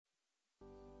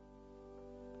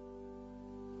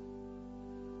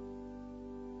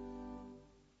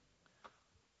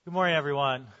Good morning,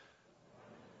 everyone.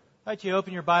 I'd like you to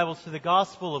open your Bibles to the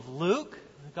Gospel of Luke.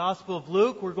 The Gospel of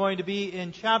Luke, we're going to be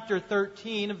in chapter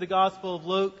 13 of the Gospel of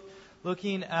Luke,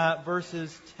 looking at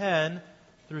verses 10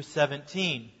 through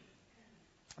 17.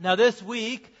 Now this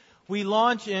week, we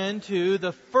launch into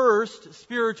the first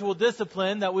spiritual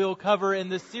discipline that we will cover in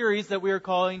this series that we are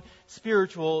calling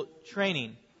spiritual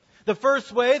training. The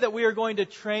first way that we are going to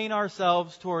train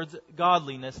ourselves towards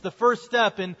godliness. The first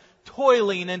step in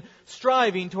toiling and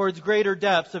striving towards greater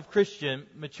depths of Christian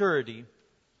maturity.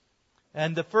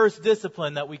 And the first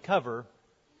discipline that we cover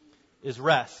is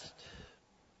rest.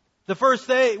 The first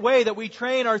way that we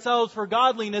train ourselves for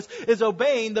godliness is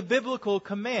obeying the biblical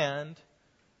command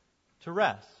to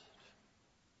rest.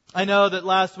 I know that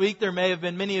last week there may have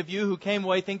been many of you who came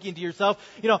away thinking to yourself,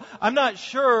 I'm not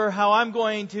sure how I'm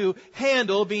going to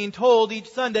handle being told each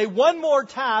Sunday one more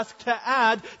task to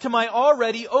add to my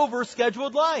already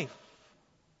overscheduled life.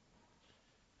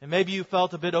 And maybe you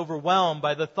felt a bit overwhelmed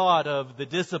by the thought of the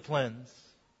disciplines.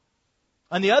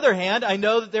 On the other hand, I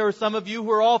know that there are some of you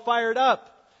who are all fired up.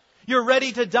 You're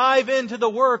ready to dive into the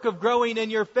work of growing in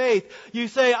your faith. You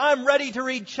say, I'm ready to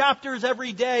read chapters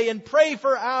every day and pray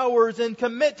for hours and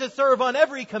commit to serve on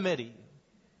every committee.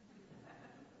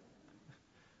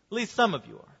 At least some of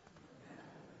you are.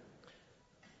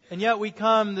 And yet we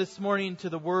come this morning to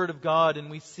the Word of God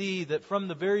and we see that from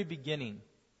the very beginning,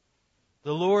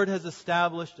 the Lord has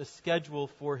established a schedule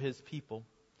for His people.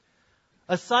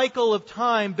 A cycle of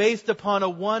time based upon a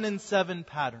 1 in 7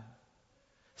 pattern.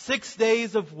 6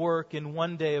 days of work and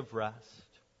 1 day of rest.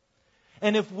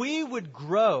 And if we would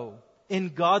grow in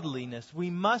godliness,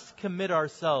 we must commit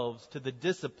ourselves to the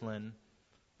discipline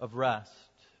of rest.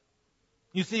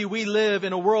 You see, we live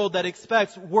in a world that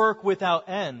expects work without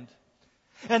end.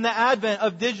 And the advent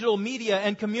of digital media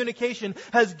and communication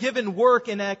has given work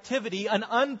and activity an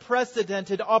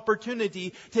unprecedented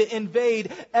opportunity to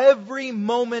invade every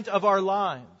moment of our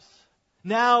lives.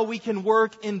 Now we can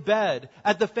work in bed,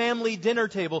 at the family dinner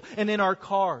table, and in our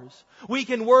cars. We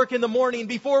can work in the morning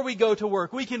before we go to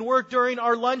work. We can work during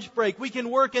our lunch break. We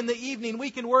can work in the evening. We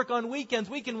can work on weekends.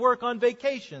 We can work on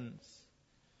vacations.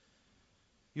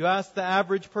 You ask the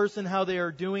average person how they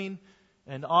are doing,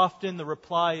 and often the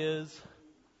reply is,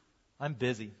 I'm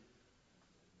busy.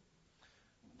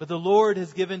 But the Lord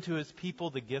has given to His people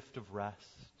the gift of rest.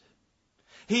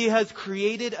 He has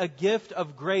created a gift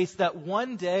of grace that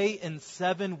 1 day in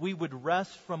 7 we would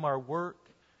rest from our work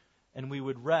and we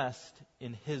would rest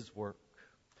in His work.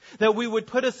 That we would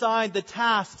put aside the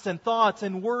tasks and thoughts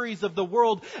and worries of the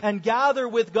world and gather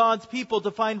with God's people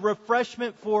to find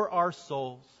refreshment for our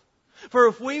souls. For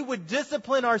if we would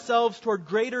discipline ourselves toward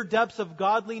greater depths of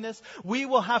godliness, we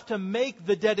will have to make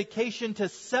the dedication to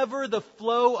sever the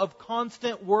flow of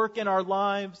constant work in our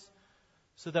lives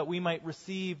so that we might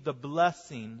receive the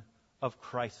blessing of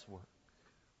Christ's work.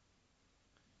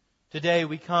 Today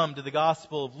we come to the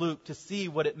Gospel of Luke to see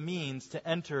what it means to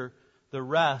enter the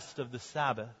rest of the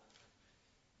Sabbath.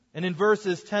 And in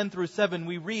verses 10 through 7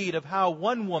 we read of how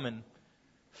one woman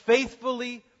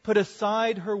faithfully put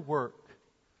aside her work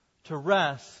to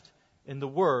rest in the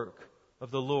work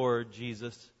of the Lord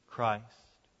Jesus Christ.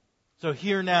 So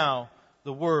hear now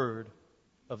the word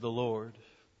of the Lord.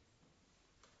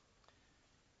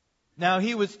 Now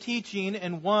he was teaching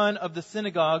in one of the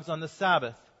synagogues on the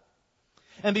Sabbath.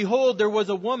 And behold, there was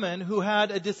a woman who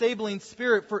had a disabling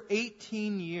spirit for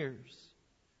 18 years.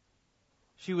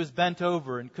 She was bent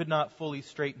over and could not fully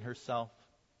straighten herself.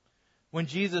 When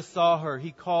Jesus saw her,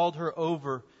 He called her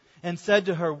over and said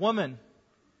to her, Woman,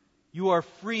 you are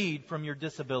freed from your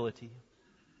disability.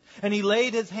 And He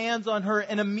laid His hands on her,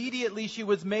 and immediately she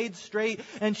was made straight,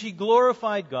 and she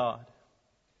glorified God.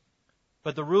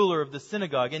 But the ruler of the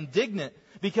synagogue, indignant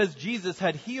because Jesus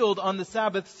had healed on the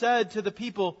Sabbath, said to the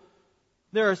people,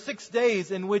 There are 6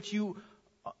 days in which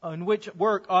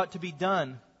work ought to be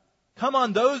done. Come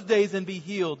on those days and be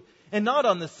healed, and not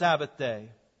on the Sabbath day.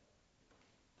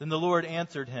 Then the Lord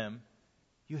answered him,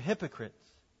 You hypocrites!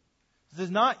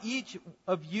 Does not each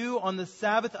of you on the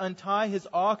Sabbath untie his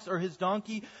ox or his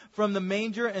donkey from the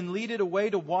manger and lead it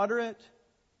away to water it?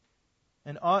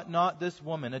 And ought not this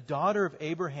woman, a daughter of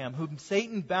Abraham, whom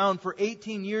Satan bound for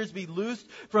 18 years, be loosed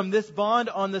from this bond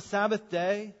on the Sabbath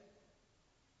day?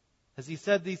 As he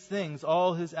said these things,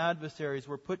 all his adversaries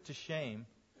were put to shame,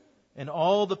 and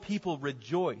all the people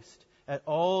rejoiced at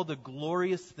all the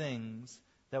glorious things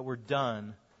that were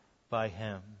done by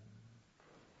him.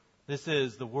 This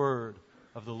is the word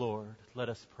of the Lord. Let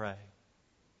us pray.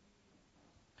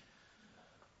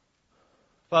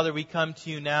 Father, we come to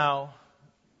You now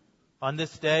on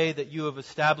this day that You have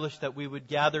established that we would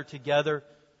gather together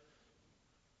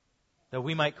that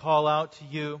we might call out to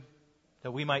you,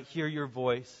 that we might hear your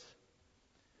voice.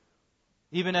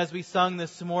 Even as we sung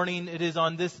this morning, it is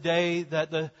on this day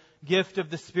that the gift of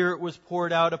the Spirit was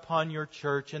poured out upon your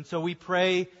church. And so we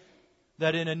pray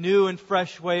that in a new and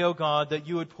fresh way, O God, that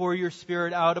you would pour your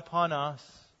Spirit out upon us.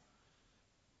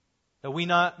 That we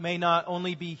may not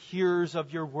only be hearers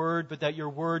of your word, but that your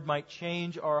word might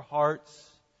change our hearts,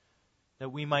 that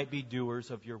we might be doers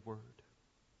of your word.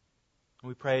 And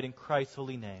we pray it in Christ's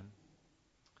holy name.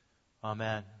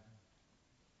 Amen.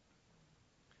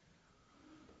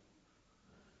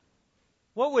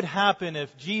 What would happen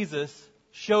if Jesus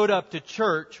showed up to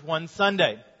church one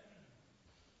Sunday?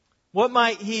 What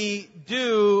might he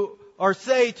do or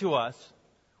say to us?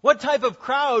 What type of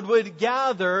crowd would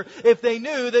gather if they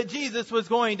knew that Jesus was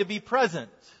going to be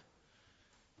present?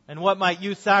 And what might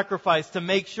you sacrifice to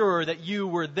make sure that you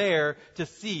were there to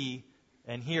see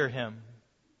and hear him?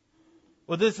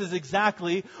 Well, this is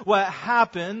exactly what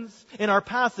happens in our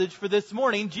passage for this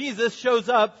morning. Jesus shows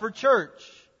up for church.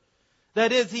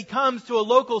 That is, he comes to a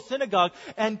local synagogue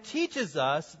and teaches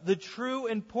us the true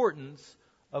importance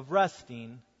of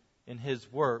resting in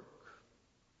his work.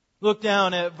 Look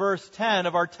down at verse 10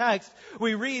 of our text.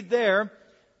 We read there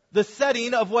the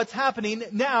setting of what's happening.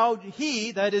 Now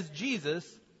he, that is Jesus,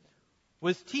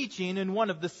 was teaching in one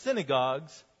of the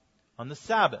synagogues on the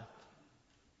Sabbath.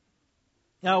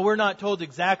 Now we're not told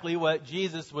exactly what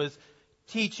Jesus was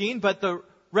teaching, but the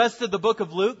rest of the book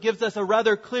of Luke gives us a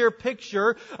rather clear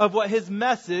picture of what his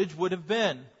message would have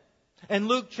been. In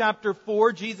Luke chapter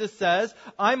 4, Jesus says,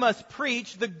 "I must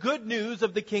preach the good news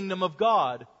of the kingdom of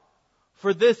God.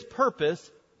 For this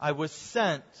purpose I was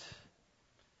sent."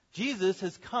 Jesus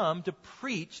has come to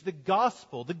preach the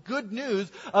gospel, the good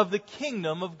news of the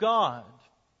kingdom of God.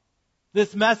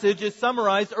 This message is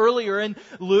summarized earlier in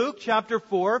Luke chapter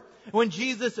 4 when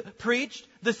Jesus preached,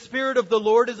 "The Spirit of the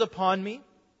Lord is upon me,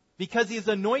 because He has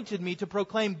anointed me to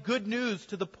proclaim good news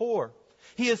to the poor.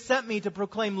 He has sent me to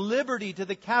proclaim liberty to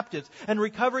the captives and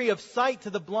recovery of sight to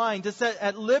the blind, to set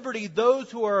at liberty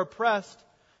those who are oppressed,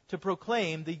 to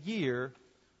proclaim the year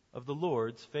of the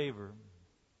Lord's favor."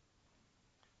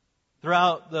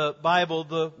 Throughout the Bible,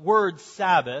 the word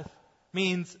Sabbath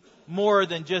means more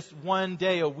than just one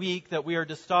day a week that we are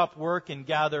to stop work and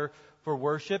gather for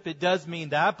worship. It does mean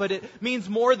that, but it means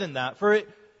more than that. For it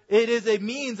is a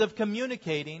means of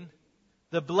communicating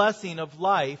the blessing of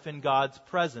life in God's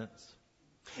presence.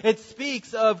 It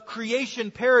speaks of creation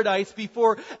paradise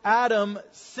before Adam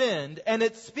sinned, and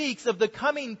it speaks of the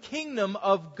coming kingdom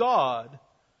of God.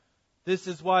 This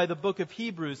is why the book of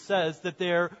Hebrews says that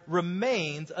there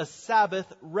remains a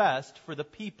Sabbath rest for the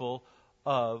people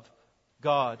of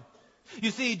God.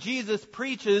 You see, Jesus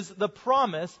preaches the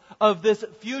promise of this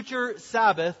future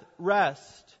Sabbath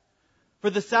rest.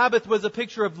 For the Sabbath was a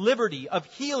picture of liberty, of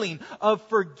healing, of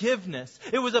forgiveness.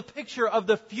 It was a picture of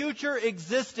the future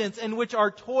existence in which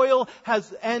our toil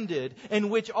has ended, in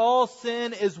which all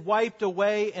sin is wiped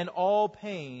away and all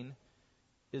pain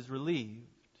is relieved.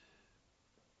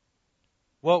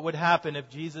 What would happen if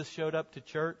Jesus showed up to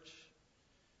church?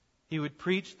 He would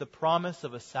preach the promise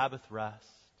of a Sabbath rest,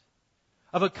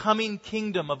 of a coming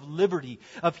kingdom of liberty,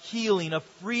 of healing, of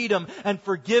freedom and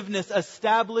forgiveness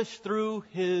established through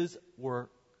His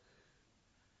work.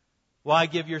 Why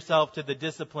give yourself to the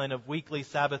discipline of weekly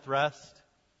Sabbath rest?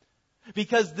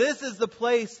 Because this is the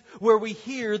place where we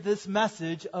hear this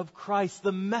message of Christ,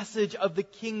 the message of the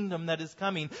kingdom that is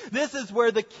coming. This is where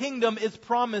the kingdom is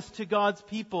promised to God's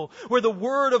people, where the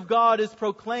Word of God is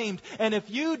proclaimed. And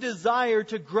if you desire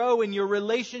to grow in your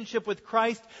relationship with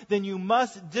Christ, then you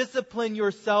must discipline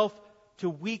yourself to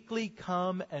weekly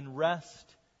come and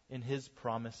rest in His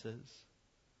promises.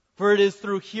 For it is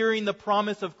through hearing the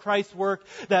promise of Christ's work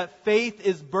that faith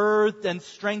is birthed and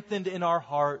strengthened in our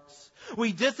hearts.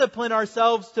 We discipline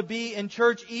ourselves to be in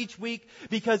church each week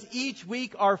because each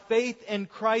week our faith in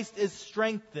Christ is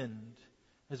strengthened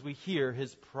as we hear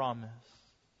His promise.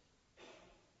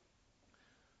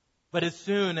 But as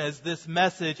soon as this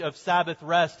message of Sabbath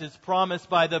rest is promised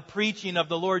by the preaching of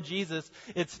the Lord Jesus,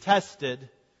 it's tested.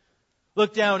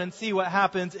 Look down and see what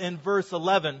happens in verse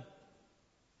 11.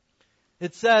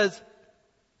 It says,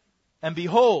 "And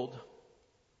behold,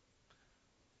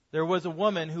 there was a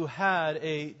woman who had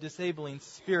a disabling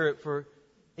spirit for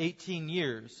 18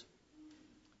 years.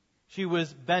 She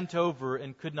was bent over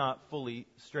and could not fully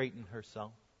straighten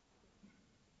herself."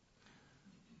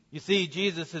 You see,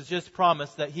 Jesus has just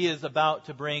promised that He is about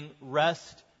to bring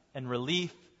rest and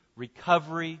relief,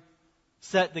 recovery,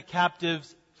 set the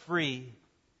captives free.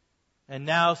 And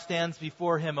now stands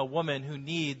before Him a woman who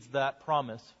needs that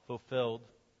promise fulfilled,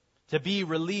 to be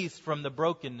released from the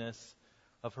brokenness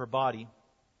of her body.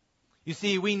 You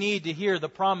see, we need to hear the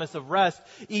promise of rest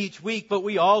each week, but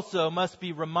we also must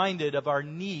be reminded of our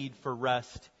need for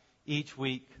rest each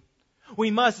week.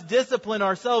 We must discipline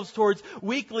ourselves towards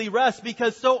weekly rest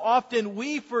because so often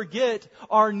we forget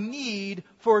our need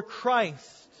for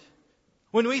Christ.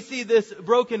 When we see this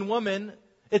broken woman,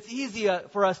 it's easy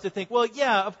for us to think, well,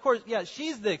 yeah, of course, yeah,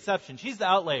 she's the exception. She's the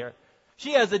outlier.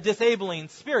 She has a disabling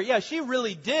spirit. Yeah, she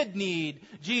really did need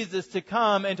Jesus to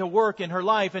come and to work in her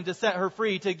life and to set her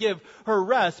free, to give her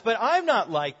rest. But I'm not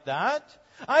like that.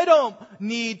 I don't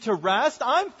need to rest.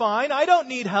 I'm fine. I don't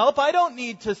need help. I don't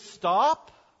need to stop.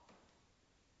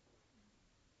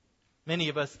 Many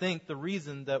of us think the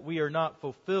reason that we are not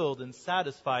fulfilled and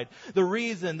satisfied, the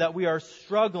reason that we are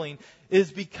struggling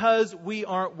is because we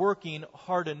aren't working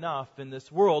hard enough in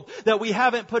this world, that we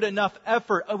haven't put enough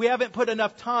effort, we haven't put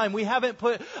enough time, we haven't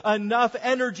put enough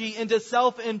energy into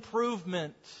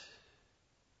self-improvement.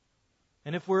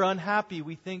 And if we're unhappy,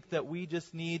 we think that we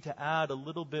just need to add a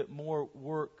little bit more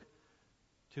work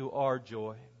to our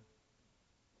joy.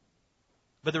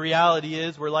 But the reality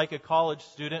is we're like a college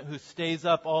student who stays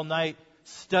up all night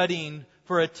studying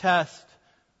for a test,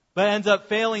 but ends up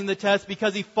failing the test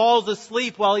because he falls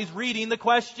asleep while he's reading the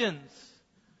questions.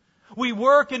 We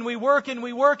work and we work and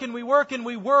we work and we work and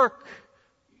we work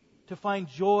to find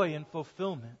joy and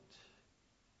fulfillment,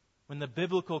 when the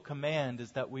biblical command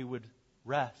is that we would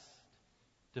rest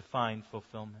to find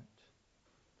fulfillment.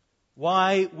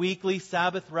 Why weekly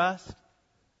Sabbath rest?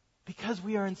 Because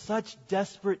we are in such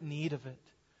desperate need of it.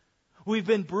 We've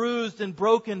been bruised and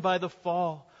broken by the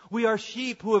fall. We are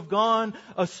sheep who have gone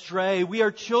astray. We are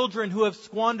children who have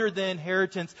squandered the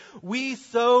inheritance. We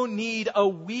so need a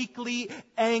weekly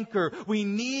anchor. We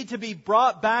need to be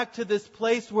brought back to this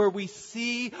place where we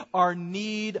see our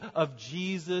need of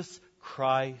Jesus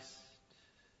Christ.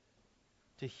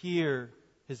 To hear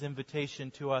His invitation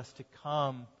to us to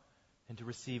come and to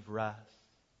receive rest.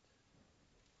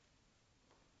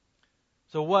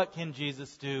 So what can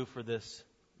Jesus do for this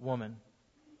woman?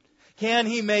 Can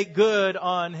He make good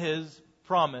on His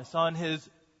promise, on His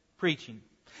preaching?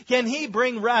 Can He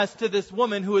bring rest to this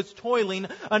woman who is toiling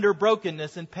under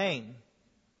brokenness and pain?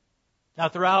 Now,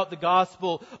 throughout the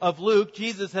Gospel of Luke,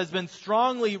 Jesus has been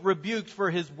strongly rebuked for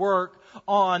His work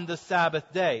on the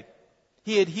Sabbath day.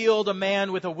 He had healed a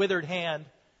man with a withered hand.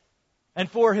 And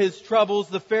for his troubles,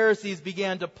 the Pharisees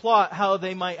began to plot how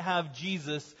they might have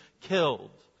Jesus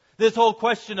killed. This whole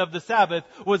question of the Sabbath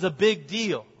was a big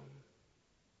deal.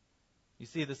 You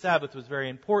see, the Sabbath was very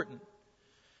important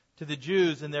to the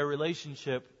Jews in their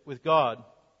relationship with God.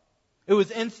 It was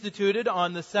instituted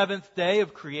on the seventh day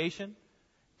of creation.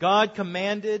 God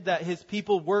commanded that His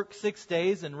people work 6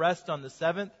 days and rest on the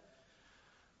seventh.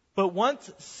 But once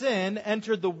sin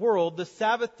entered the world, the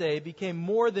Sabbath day became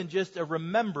more than just a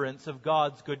remembrance of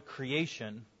God's good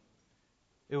creation.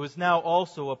 It was now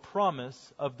also a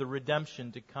promise of the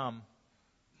redemption to come.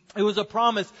 It was a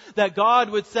promise that God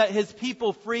would set His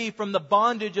people free from the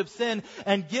bondage of sin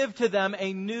and give to them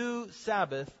a new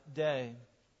Sabbath day.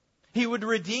 He would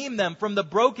redeem them from the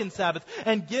broken Sabbath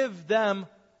and give them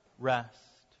rest.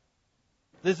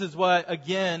 This is what,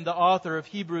 again, the author of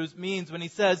Hebrews means when he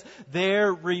says,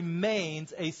 there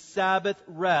remains a Sabbath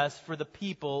rest for the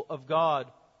people of God.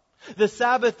 The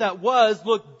Sabbath that was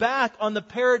looked back on the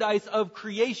paradise of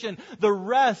creation, the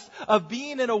rest of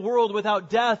being in a world without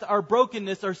death, our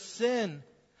brokenness, our sin.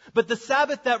 But the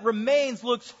Sabbath that remains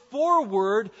looks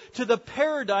forward to the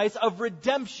paradise of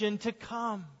redemption to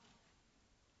come.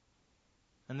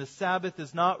 And the Sabbath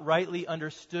is not rightly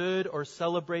understood or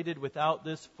celebrated without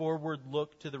this forward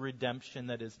look to the redemption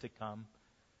that is to come.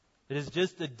 It is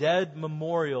just a dead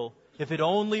memorial if it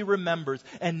only remembers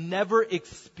and never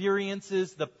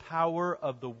experiences the power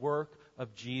of the work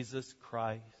of Jesus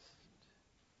Christ.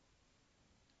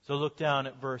 So look down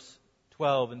at verse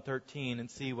 12 and 13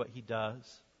 and see what He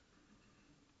does.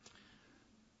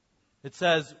 It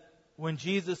says, when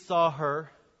Jesus saw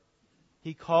her,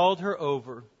 He called her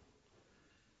over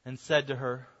and said to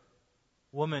her,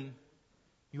 woman,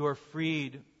 you are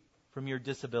freed from your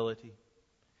disability.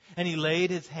 And He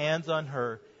laid His hands on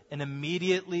her, and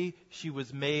immediately she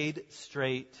was made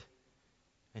straight,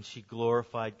 and she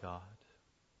glorified God.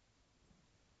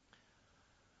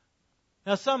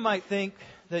 Now, some might think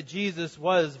that Jesus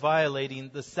was violating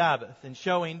the Sabbath and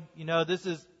showing, this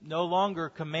is no longer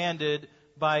commanded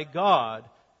by God.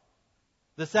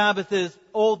 The Sabbath is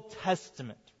Old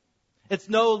Testament. It's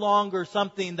no longer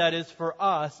something that is for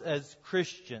us as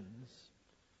Christians.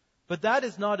 But that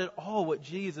is not at all what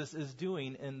Jesus is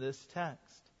doing in this text.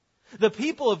 The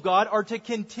people of God are to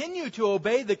continue to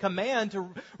obey the command to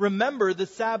remember the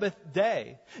Sabbath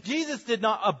day. Jesus did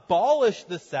not abolish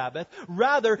the Sabbath.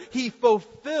 Rather, He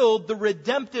fulfilled the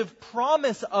redemptive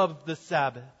promise of the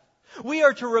Sabbath. We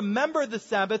are to remember the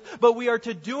Sabbath, but we are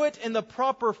to do it in the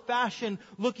proper fashion,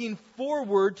 looking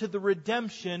forward to the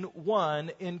redemption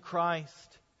won in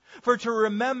Christ. For to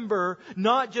remember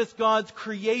not just God's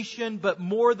creation, but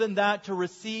more than that, to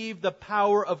receive the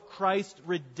power of Christ's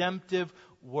redemptive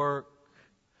work.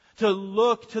 To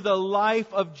look to the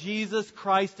life of Jesus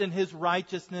Christ and His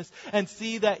righteousness and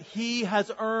see that He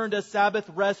has earned a Sabbath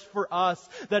rest for us,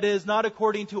 that it is not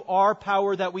according to our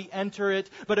power that we enter it,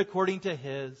 but according to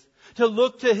His. To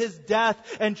look to His death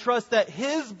and trust that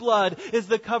His blood is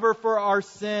the cover for our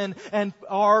sin and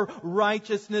our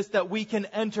righteousness, that we can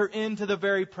enter into the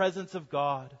very presence of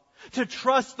God. To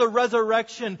trust the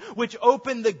resurrection, which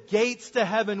opened the gates to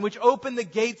heaven, which opened the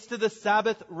gates to the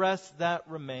Sabbath rest that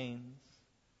remains.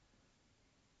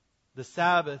 The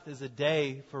Sabbath is a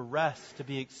day for rest to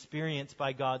be experienced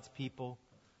by God's people.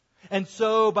 And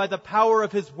so, by the power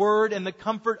of His Word and the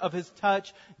comfort of His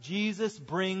touch, Jesus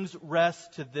brings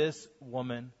rest to this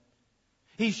woman.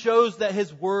 He shows that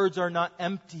His words are not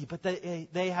empty, but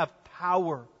that they have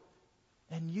power.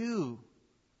 And you,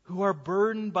 who are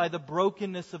burdened by the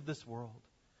brokenness of this world,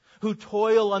 who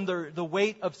toil under the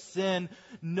weight of sin,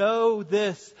 know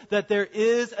this, that there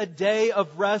is a day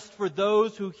of rest for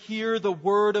those who hear the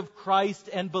word of Christ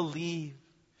and believe.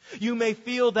 You may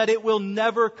feel that it will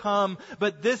never come,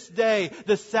 but this day,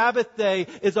 the Sabbath day,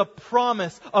 is a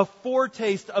promise, a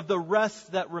foretaste of the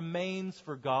rest that remains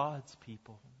for God's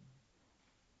people.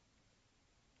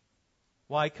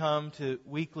 Why come to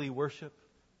weekly worship?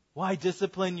 Why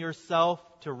discipline yourself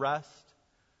to rest?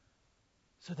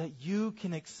 So that you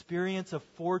can experience a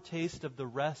foretaste of the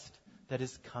rest that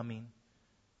is coming,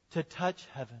 to touch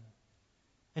heaven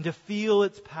and to feel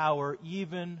its power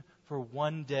even for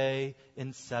one day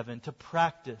in 7, to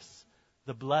practice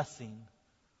the blessing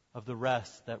of the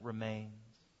rest that remains.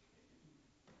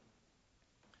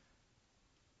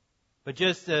 But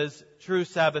just as true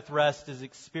Sabbath rest is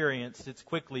experienced, it's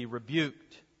quickly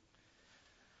rebuked.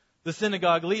 The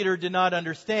synagogue leader did not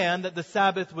understand that the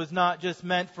Sabbath was not just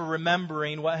meant for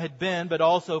remembering what had been, but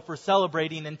also for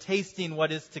celebrating and tasting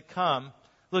what is to come.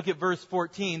 Look at verse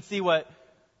 14. See what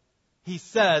he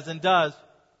says and does.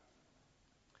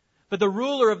 But the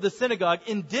ruler of the synagogue,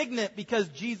 indignant because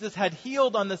Jesus had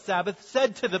healed on the Sabbath,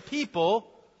 said to the people,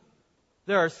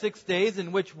 "There are 6 days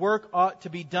in which work ought to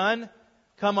be done.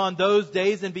 Come on those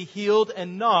days and be healed,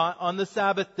 and not on the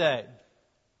Sabbath day."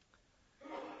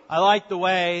 I like the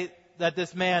way that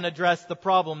this man addressed the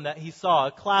problem that he saw.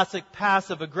 A classic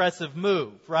passive-aggressive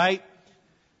move, right?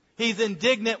 He's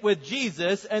indignant with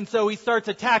Jesus, and so he starts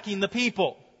attacking the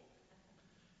people.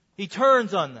 He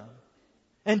turns on them.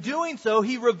 And doing so,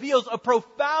 he reveals a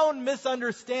profound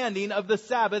misunderstanding of the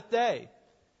Sabbath day.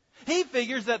 He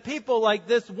figures that people like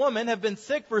this woman have been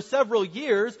sick for several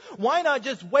years. Why not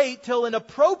just wait till an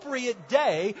appropriate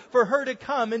day for her to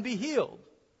come and be healed?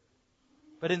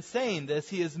 But in saying this,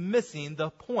 he is missing the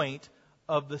point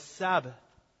of the Sabbath.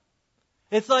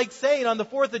 It's like saying on the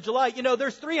 4th of July,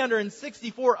 there's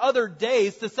 364 other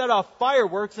days to set off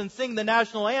fireworks and sing the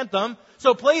national anthem,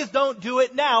 so please don't do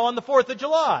it now on the 4th of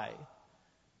July.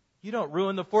 You don't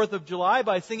ruin the 4th of July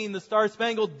by singing the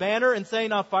Star-Spangled Banner and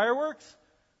setting off fireworks.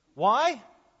 Why?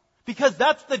 Because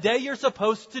that's the day you're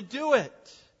supposed to do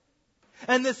it.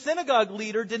 And the synagogue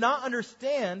leader did not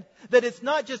understand that it's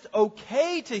not just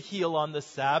okay to heal on the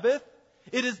Sabbath.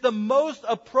 It is the most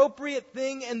appropriate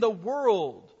thing in the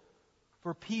world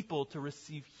for people to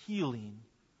receive healing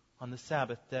on the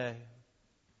Sabbath day.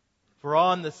 For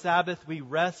on the Sabbath we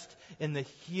rest in the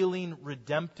healing,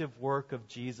 redemptive work of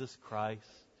Jesus Christ.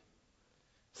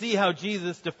 See how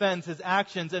Jesus defends His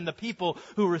actions and the people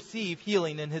who receive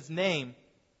healing in His name.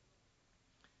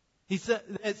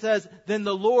 It says, "Then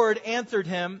the Lord answered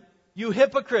him, 'You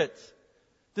hypocrites!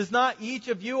 Does not each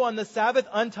of you on the Sabbath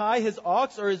untie his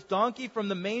ox or his donkey from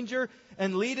the manger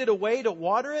and lead it away to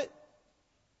water it?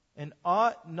 And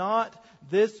ought not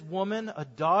this woman, a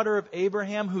daughter of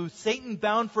Abraham, who Satan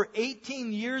bound for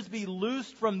 18 years, be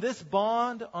loosed from this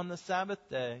bond on the Sabbath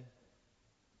day?'"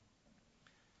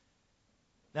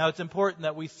 Now it's important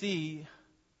that we see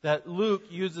that Luke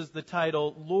uses the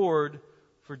title Lord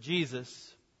for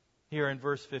Jesus here in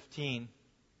verse 15.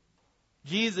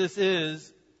 Jesus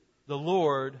is the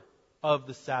Lord of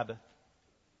the Sabbath.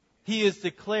 He is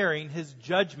declaring His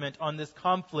judgment on this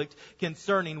conflict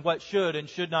concerning what should and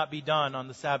should not be done on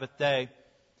the Sabbath day.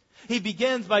 He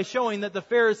begins by showing that the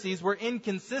Pharisees were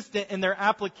inconsistent in their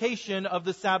application of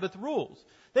the Sabbath rules.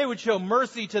 They would show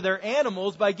mercy to their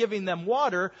animals by giving them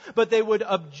water, but they would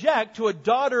object to a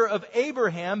daughter of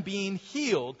Abraham being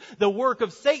healed, the work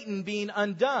of Satan being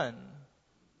undone.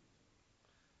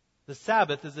 The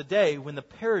Sabbath is a day when the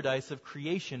paradise of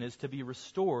creation is to be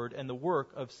restored and the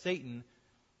work of Satan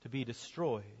to be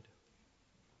destroyed.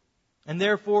 And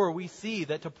therefore we see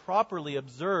that to properly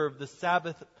observe the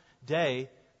Sabbath day,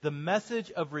 the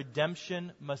message of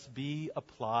redemption must be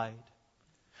applied.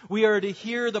 We are to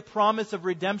hear the promise of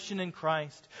redemption in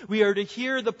Christ. We are to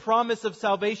hear the promise of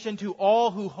salvation to all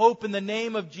who hope in the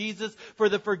name of Jesus for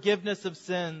the forgiveness of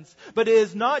sins. But it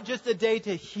is not just a day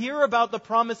to hear about the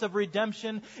promise of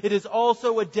redemption. It is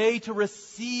also a day to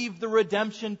receive the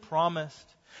redemption promised.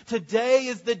 Today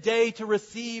is the day to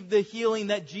receive the healing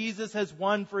that Jesus has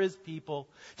won for His people.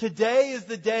 Today is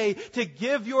the day to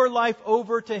give your life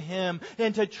over to Him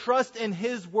and to trust in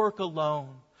His work alone.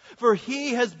 For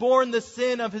He has borne the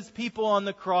sin of His people on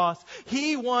the cross.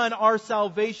 He won our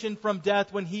salvation from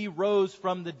death when He rose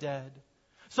from the dead.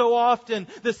 So often,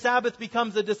 the Sabbath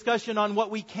becomes a discussion on what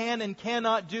we can and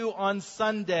cannot do on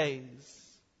Sundays.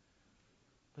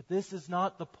 But this is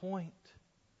not the point.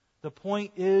 The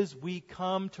point is we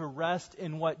come to rest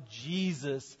in what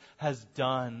Jesus has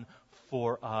done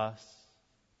for us.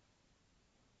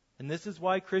 And this is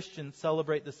why Christians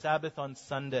celebrate the Sabbath on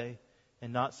Sunday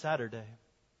and not Saturday.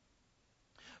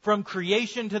 From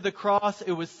creation to the cross,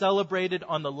 it was celebrated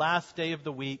on the last day of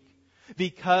the week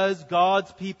because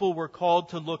God's people were called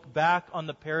to look back on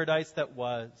the paradise that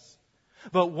was.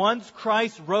 But once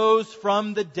Christ rose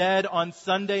from the dead on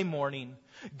Sunday morning,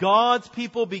 God's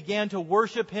people began to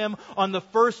worship Him on the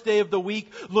first day of the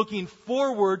week, looking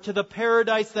forward to the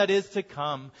paradise that is to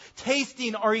come,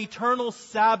 tasting our eternal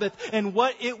Sabbath and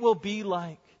what it will be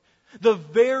like. The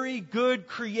very good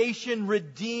creation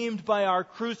redeemed by our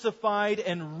crucified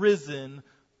and risen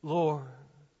Lord.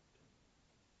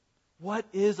 What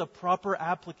is a proper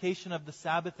application of the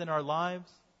Sabbath in our lives?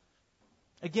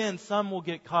 Again, some will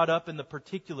get caught up in the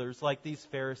particulars like these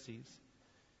Pharisees.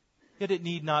 Yet it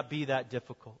need not be that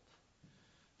difficult.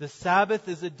 The Sabbath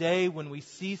is a day when we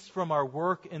cease from our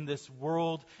work in this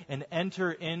world and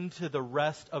enter into the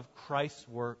rest of Christ's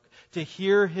work, to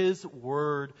hear His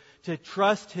word, to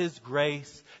trust His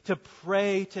grace, to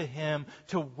pray to Him,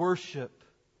 to worship,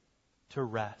 to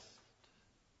rest.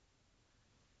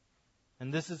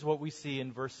 And this is what we see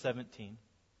in verse 17.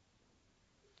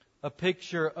 A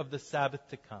picture of the Sabbath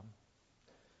to come.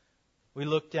 We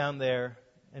look down there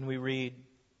and we read,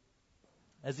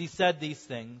 as He said these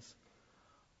things,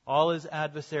 all His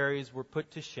adversaries were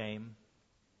put to shame,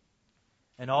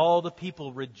 and all the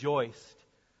people rejoiced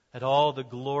at all the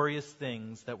glorious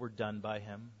things that were done by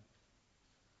Him.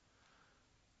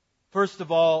 First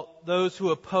of all, those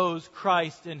who oppose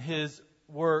Christ in His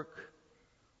work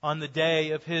on the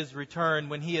day of His return,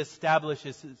 when He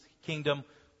establishes His kingdom,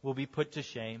 will be put to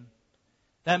shame.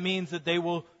 That means that they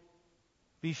will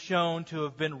be shown to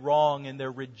have been wrong in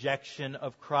their rejection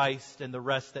of Christ and the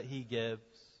rest that He gives.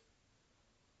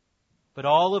 But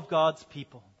all of God's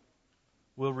people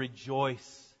will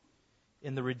rejoice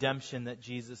in the redemption that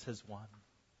Jesus has won.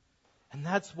 And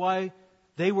that's why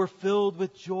they were filled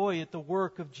with joy at the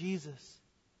work of Jesus.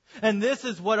 And this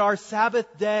is what our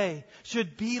Sabbath day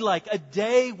should be like. A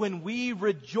day when we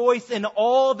rejoice in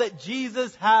all that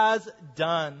Jesus has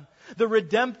done. The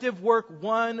redemptive work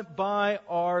won by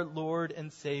our Lord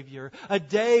and Savior. A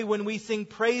day when we sing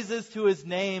praises to His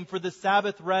name for the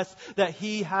Sabbath rest that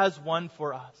He has won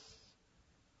for us.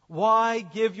 Why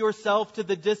give yourself to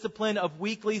the discipline of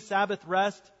weekly Sabbath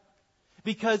rest?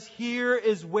 Because here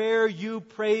is where you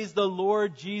praise the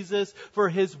Lord Jesus for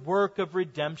His work of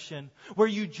redemption, where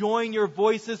you join your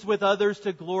voices with others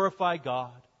to glorify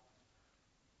God.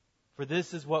 For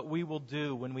this is what we will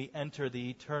do when we enter the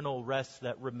eternal rest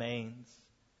that remains.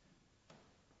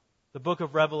 The book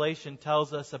of Revelation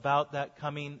tells us about that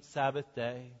coming Sabbath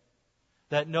day,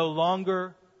 that no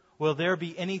longer will there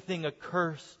be anything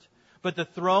accursed, but the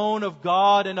throne of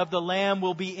God and of the Lamb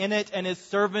will be in it, and His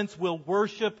servants will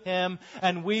worship Him,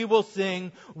 and we will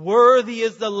sing, "Worthy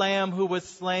is the Lamb who was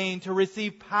slain to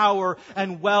receive power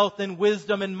and wealth and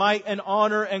wisdom and might and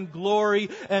honor and glory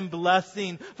and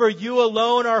blessing. For You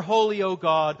alone are holy, O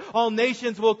God. All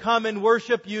nations will come and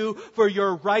worship You, for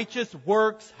Your righteous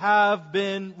works have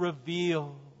been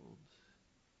revealed."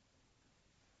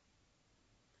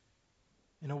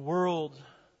 In a world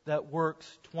that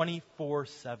works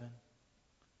 24/7,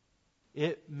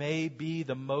 it may be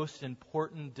the most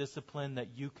important discipline that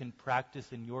you can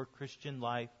practice in your Christian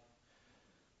life.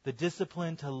 The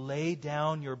discipline to lay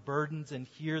down your burdens and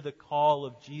hear the call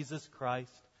of Jesus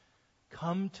Christ.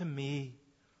 "Come to Me,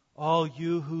 all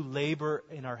you who labor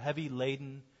and are heavy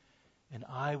laden, and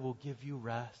I will give you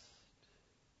rest.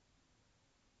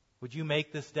 Would you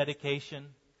make this dedication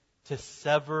to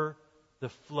sever the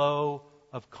flow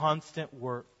of constant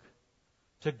work,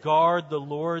 to guard the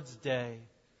Lord's day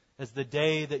as the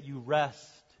day that you rest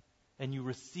and you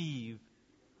receive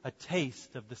a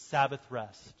taste of the Sabbath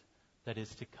rest that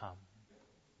is to come.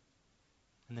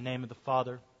 In the name of the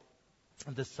Father,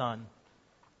 and the Son, and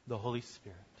the Holy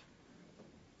Spirit.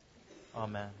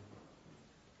 Amen.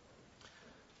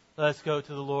 Let us go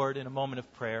to the Lord in a moment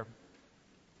of prayer.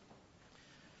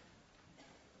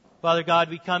 Father God,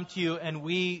 we come to you and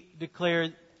we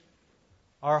declare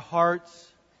our hearts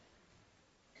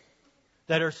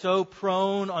that are so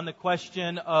prone on the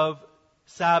question of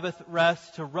Sabbath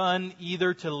rest to run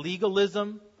either to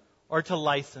legalism or to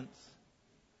license,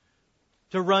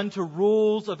 to run to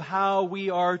rules of how we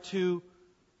are to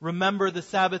remember the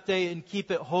Sabbath day and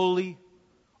keep it holy,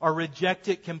 or reject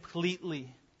it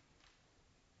completely.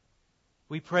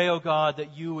 We pray, O God,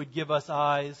 that you would give us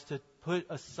eyes to put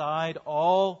aside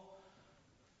all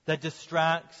that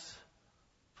distracts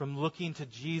from looking to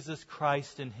Jesus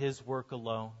Christ and His work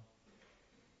alone.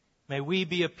 May we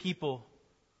be a people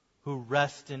who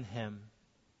rest in Him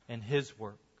and His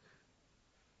work.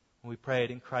 And we pray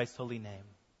it in Christ's holy name.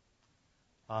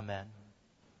 Amen.